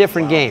 maybe it's a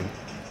different game.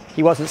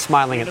 He wasn't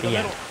smiling at the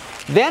end.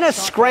 Then a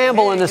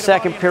scramble in the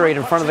second period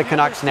in front of the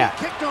Canucks net.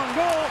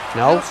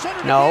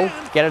 No,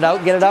 get it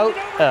out.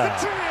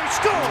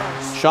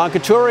 Sean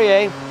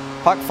Couturier,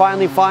 puck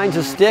finally finds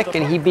a stick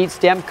and he beats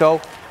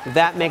Demko.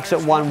 That makes it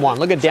 1-1.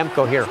 Look at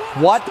Demko here.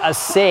 What a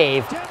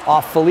save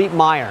off Philippe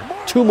Meyer.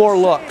 2 more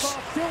looks.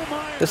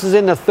 This is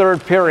in the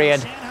third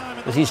period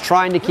as he's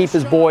trying to keep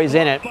his boys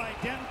in it.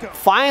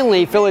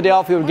 Finally,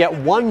 Philadelphia would get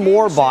one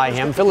more by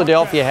him.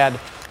 Philadelphia had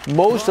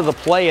most of the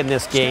play in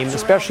this game,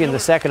 especially in the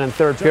second and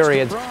third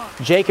periods.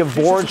 Jacob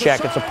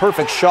Voracek, it's a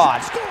perfect shot.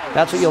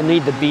 That's what you'll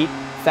need to beat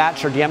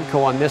Thatcher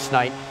Demko on this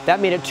night. That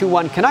made it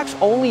 2-1. Canucks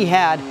only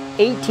had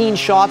 18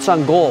 shots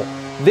on goal.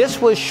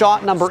 This was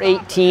shot number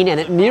 18,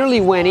 and it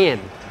nearly went in.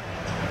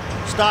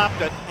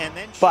 Stopped it, and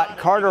then but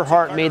Carter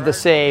Hart made the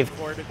save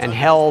and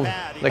held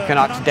the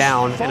Canucks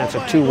down, and it's a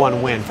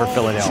 2-1 win for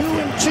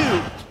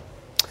Philadelphia.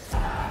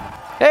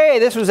 Hey,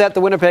 this was at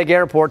the Winnipeg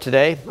Airport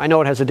today. I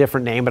know it has a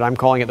different name, but I'm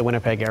calling it the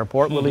Winnipeg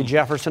Airport. Willie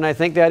Jefferson, I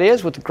think that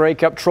is, with the Grey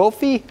Cup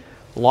trophy.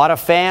 A lot of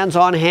fans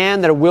on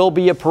hand. There will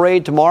be a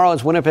parade tomorrow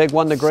as Winnipeg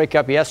won the Grey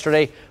Cup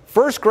yesterday.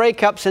 First Grey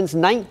Cup since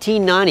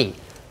 1990.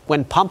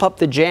 when Pump Up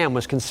the Jam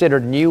was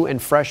considered new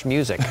and fresh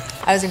music.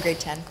 I was in grade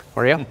 10.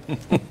 Were you?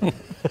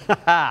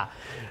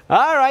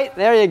 All right,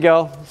 there you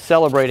go.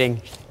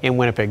 Celebrating in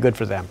Winnipeg. Good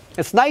for them.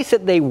 It's nice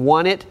that they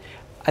won it.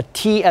 A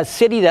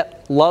city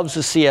that loves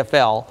the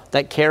CFL,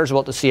 that cares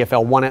about the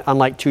CFL, won it,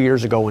 unlike 2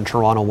 years ago when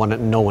Toronto won it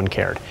and no one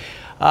cared.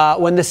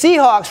 When the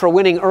Seahawks were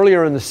winning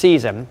earlier in the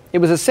season, it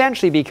was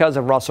essentially because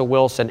of Russell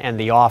Wilson and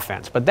the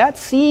offense. But that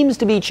seems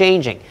to be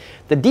changing.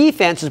 The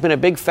defense has been a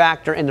big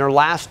factor in their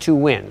last 2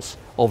 wins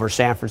over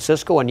San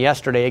Francisco and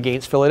yesterday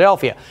against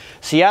Philadelphia.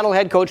 Seattle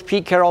head coach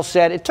Pete Carroll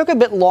said it took a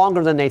bit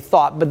longer than they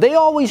thought, but they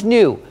always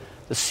knew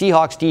the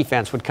Seahawks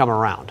defense would come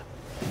around.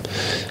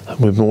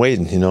 We've been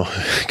waiting,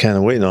 kind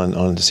of waiting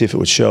on to see if it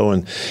would show,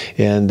 and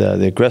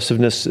the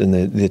aggressiveness and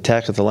the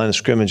attack at the line of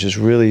scrimmage is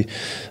really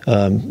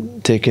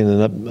taking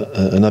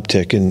an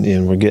uptick,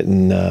 and we're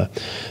getting the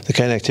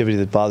kind of activity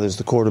that bothers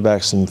the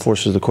quarterbacks and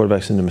forces the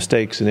quarterbacks into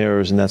mistakes and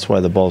errors, and that's why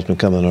the ball's been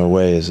coming our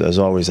way. As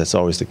always, that's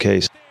always the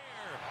case.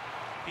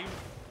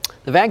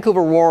 The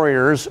Vancouver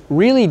Warriors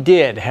really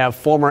did have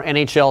former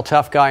NHL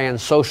tough guy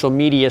and social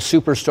media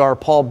superstar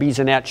Paul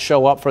Bissonnette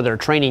show up for their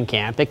training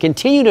camp. It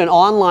continued an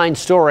online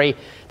story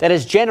that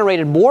has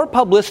generated more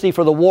publicity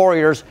for the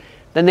Warriors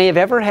than they have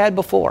ever had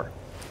before.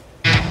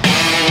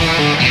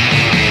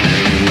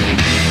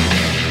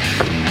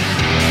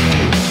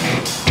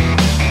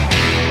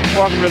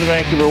 Welcome to the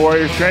Vancouver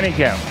Warriors training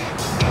camp.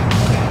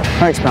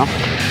 Thanks, pal.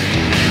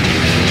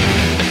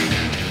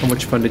 How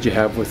much fun did you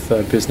have with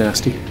Biz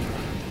Nasty?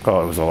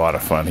 Oh, it was a lot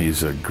of fun.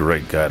 He's a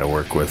great guy to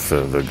work with.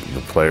 The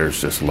players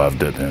just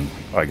loved it, and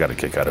I got a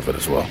kick out of it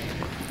as well.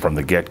 From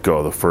the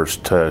get-go, the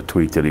first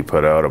tweet that he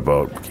put out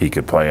about he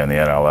could play in the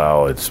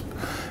NLL, it's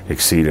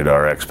exceeded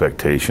our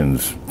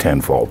expectations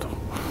tenfold.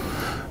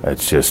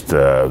 It's just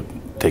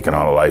taken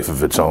on a life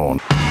of its own.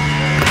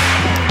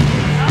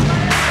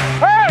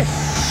 Hey!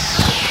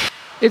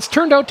 It's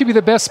turned out to be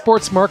the best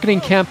sports marketing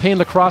campaign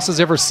lacrosse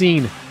has ever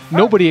seen.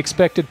 Nobody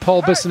expected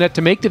Paul Bissonnette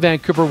to make the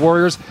Vancouver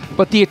Warriors,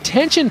 but the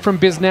attention from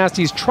Biz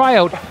Nasty's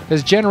tryout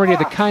has generated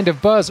the kind of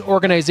buzz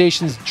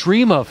organizations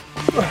dream of.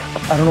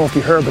 I don't know if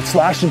you heard, but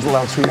slashing's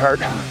allowed,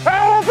 sweetheart.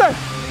 Hey,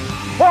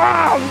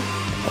 wow!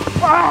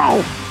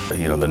 Wow!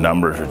 The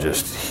numbers are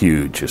just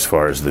huge as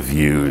far as the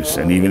views.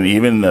 And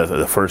even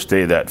the first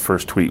day that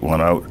first tweet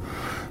went out,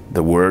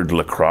 the word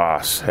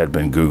lacrosse had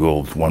been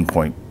Googled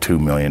 1.2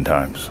 million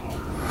times.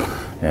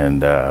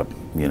 And,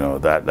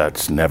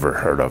 that's never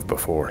heard of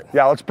before.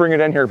 Yeah, let's bring it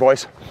in here,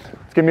 boys.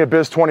 Let's give me a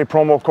Biz20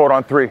 promo code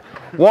on 3.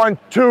 1,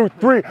 2,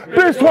 3.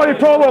 Biz20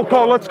 promo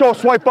code. Let's go.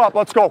 Swipe up.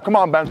 Let's go. Come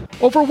on, Ben.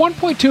 Over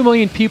 1.2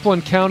 million people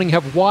and counting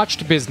have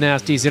watched Biz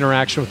Nasty's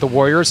interaction with the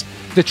Warriors.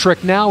 The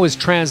trick now is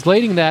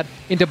translating that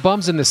into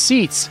bums in the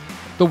seats.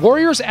 The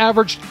Warriors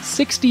averaged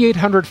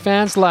 6,800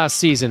 fans last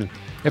season.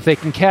 If they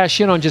can cash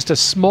in on just a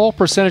small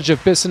percentage of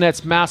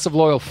Bissonnette's massive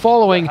loyal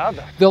following,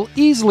 they'll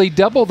easily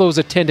double those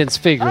attendance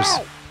figures.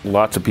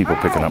 Lots of people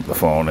picking up the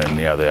phone, and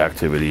the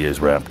activity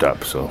is ramped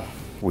up. So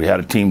we had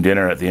a team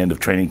dinner at the end of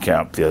training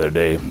camp the other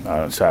day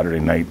on Saturday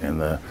night, and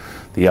the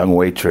young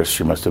waitress,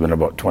 she must have been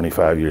about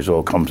 25 years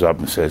old, comes up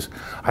and says,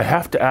 "I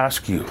have to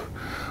ask you,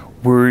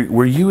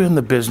 were you in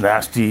the Biz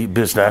Nasty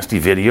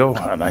video?"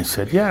 And I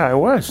said, "Yeah, I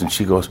was." And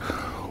she goes,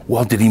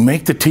 "Well, did he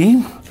make the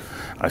team?"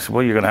 I said,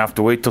 "Well, you're going to have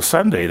to wait till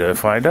Sunday to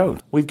find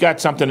out." We've got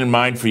something in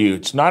mind for you.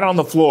 It's not on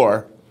the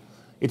floor.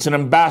 It's an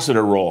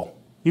ambassador role.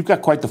 You've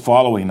got quite the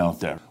following out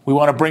there. We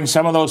want to bring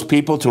some of those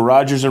people to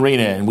Rogers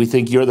Arena, and we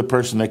think you're the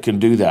person that can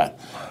do that.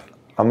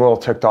 I'm a little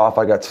ticked off.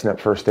 I got snipped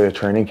first day of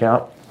training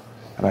camp,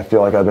 and I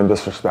feel like I've been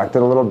disrespected a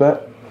little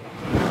bit.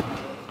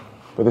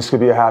 But this could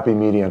be a happy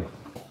medium.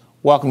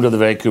 Welcome to the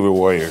Vancouver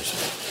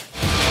Warriors.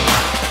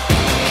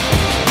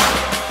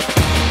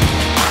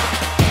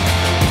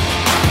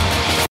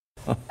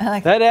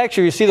 That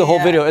actually, you see the whole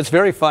video. It's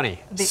very funny.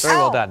 Very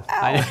well done.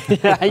 I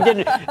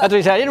didn't. That's what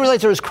he said. I didn't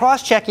realize there was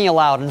cross-checking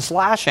allowed and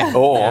slashing.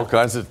 Oh, all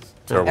kinds of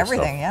terrible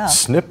Everything, stuff. yeah.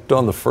 Snipped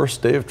on the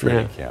first day of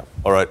training camp.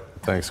 All right.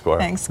 Thanks, Squire.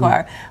 Thanks,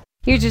 Squire.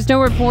 Here's your snow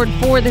report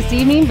for this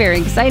evening.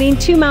 Very exciting.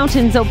 2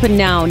 mountains open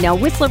now. Now,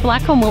 Whistler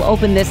Blackcomb will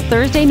open this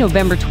Thursday,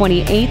 November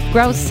 28th.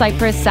 Grouse,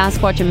 Cypress,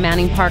 Sasquatch, and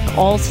Manning Park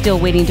all still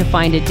waiting to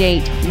find a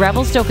date.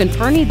 Revelstoke and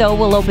Fernie, though,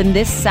 will open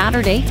this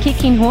Saturday.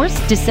 Kicking Horse,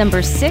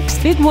 December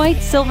 6th. Big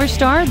White, Silver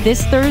Star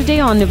this Thursday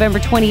on November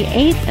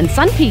 28th. And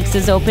Sun Peaks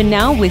is open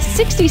now with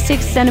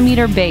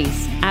 66-centimeter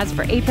base. As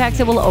for Apex,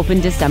 it will open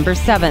December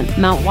 7th.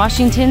 Mount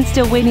Washington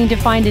still waiting to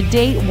find a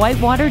date.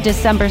 Whitewater,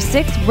 December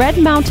 6th. Red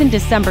Mountain,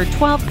 December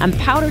 12th. And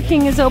Powder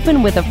King is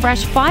open with a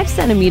fresh 5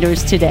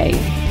 centimeters today.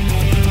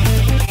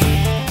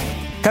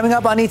 Coming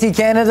up on ET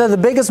Canada, the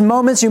biggest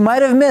moments you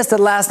might have missed at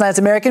last night's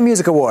American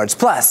Music Awards.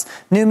 Plus,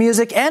 new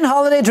music and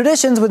holiday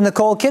traditions with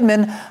Nicole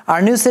Kidman,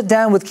 our new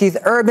sit-down with Keith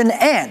Urban,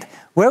 and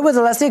we're with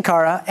Alessia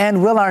Cara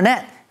and Will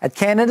Arnett at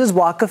Canada's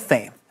Walk of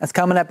Fame. That's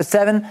coming up at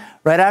 7,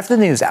 right after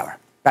the news hour.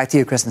 Back to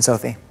you, Chris and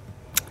Sophie.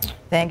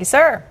 Thank you,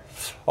 sir.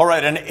 All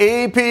right, an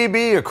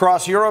APB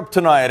across Europe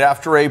tonight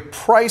after a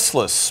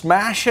priceless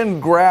smash and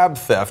grab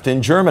theft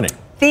in Germany.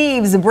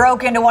 Thieves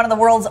broke into one of the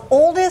world's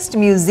oldest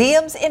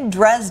museums in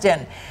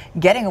Dresden,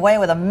 getting away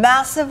with a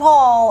massive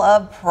haul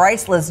of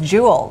priceless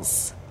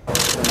jewels.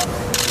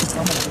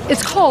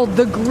 It's called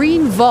the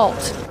Green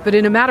Vault, but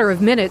in a matter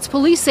of minutes,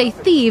 police say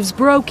thieves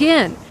broke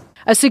in.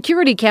 A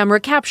security camera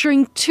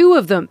capturing 2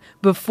 of them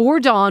before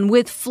dawn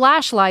with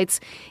flashlights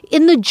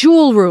in the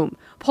jewel room,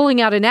 pulling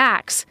out an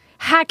axe,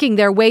 hacking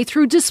their way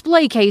through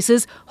display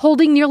cases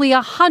holding nearly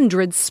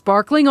 100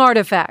 sparkling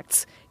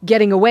artifacts.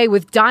 Getting away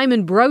with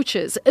diamond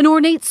brooches, an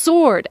ornate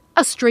sword,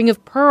 a string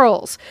of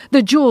pearls.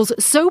 The jewels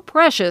so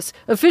precious,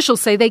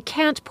 officials say they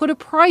can't put a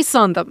price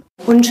on them.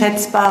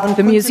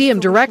 The museum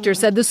director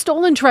said the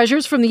stolen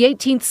treasures from the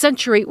 18th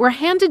century were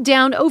handed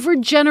down over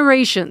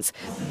generations.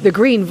 The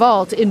Green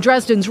Vault in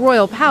Dresden's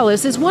Royal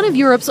Palace is one of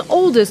Europe's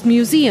oldest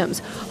museums,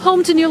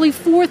 home to nearly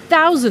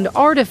 4,000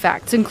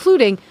 artifacts,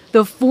 including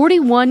the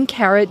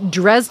 41-carat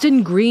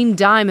Dresden Green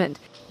Diamond.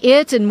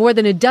 It and more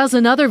than a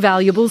dozen other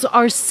valuables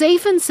are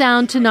safe and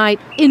sound tonight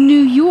in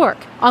New York,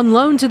 on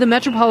loan to the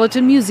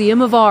Metropolitan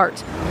Museum of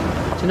Art.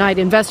 Tonight,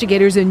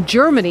 investigators in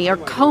Germany are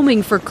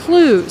combing for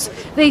clues.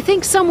 They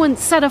think someone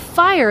set a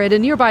fire at a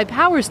nearby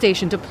power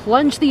station to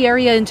plunge the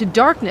area into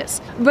darkness.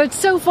 But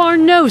so far,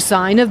 no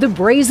sign of the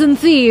brazen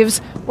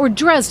thieves or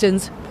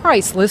Dresden's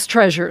priceless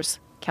treasures.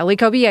 Kelly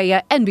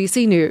Kobiella,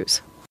 NBC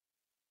News.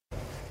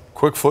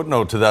 Quick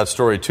footnote to that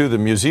story, too. The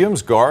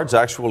museum's guards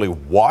actually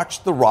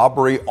watched the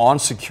robbery on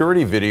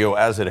security video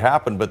as it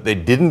happened, but they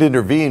didn't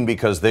intervene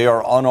because they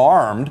are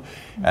unarmed,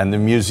 and the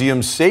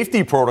museum's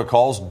safety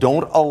protocols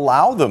don't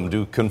allow them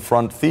to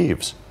confront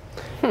thieves.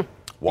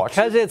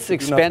 Because it's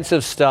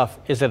expensive stuff,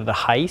 is it a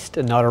heist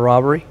and not a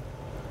robbery?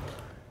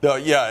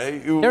 Yeah,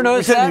 you ever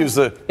notice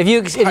that?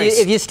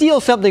 If you steal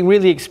something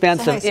really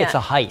expensive, it's a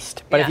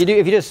heist. But if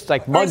you just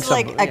like mug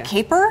something, like a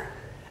caper.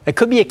 It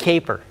could be a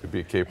caper. Could be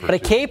a caper. But a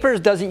caper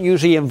doesn't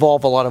usually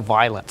involve a lot of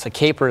violence. A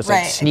caper is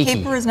like sneaky. A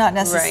caper is not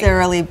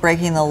necessarily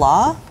breaking the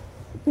law.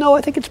 No,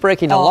 I think it's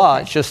breaking the law.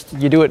 Okay. It's just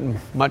you do it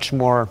much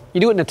more.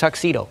 You do it in a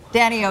tuxedo.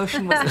 Danny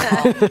Ocean was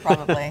involved,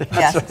 probably.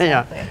 Yes,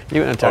 exactly. Yeah, you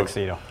do it in a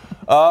tuxedo.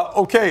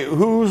 Okay,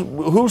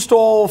 who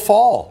stole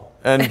fall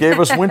and gave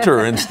us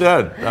winter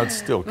instead? That's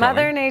still coming.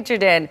 Mother Nature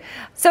did.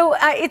 So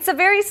it's a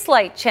very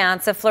slight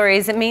chance of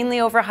flurries, mainly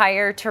over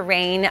higher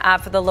terrain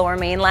for the lower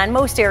mainland.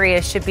 Most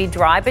areas should be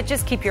dry, but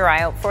just keep your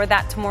eye out for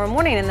that tomorrow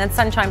morning and then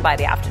sunshine by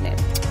the afternoon.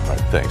 All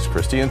right, thanks,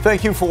 Christy. And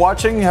thank you for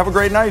watching. Have a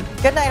great night.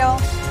 Good night,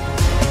 all.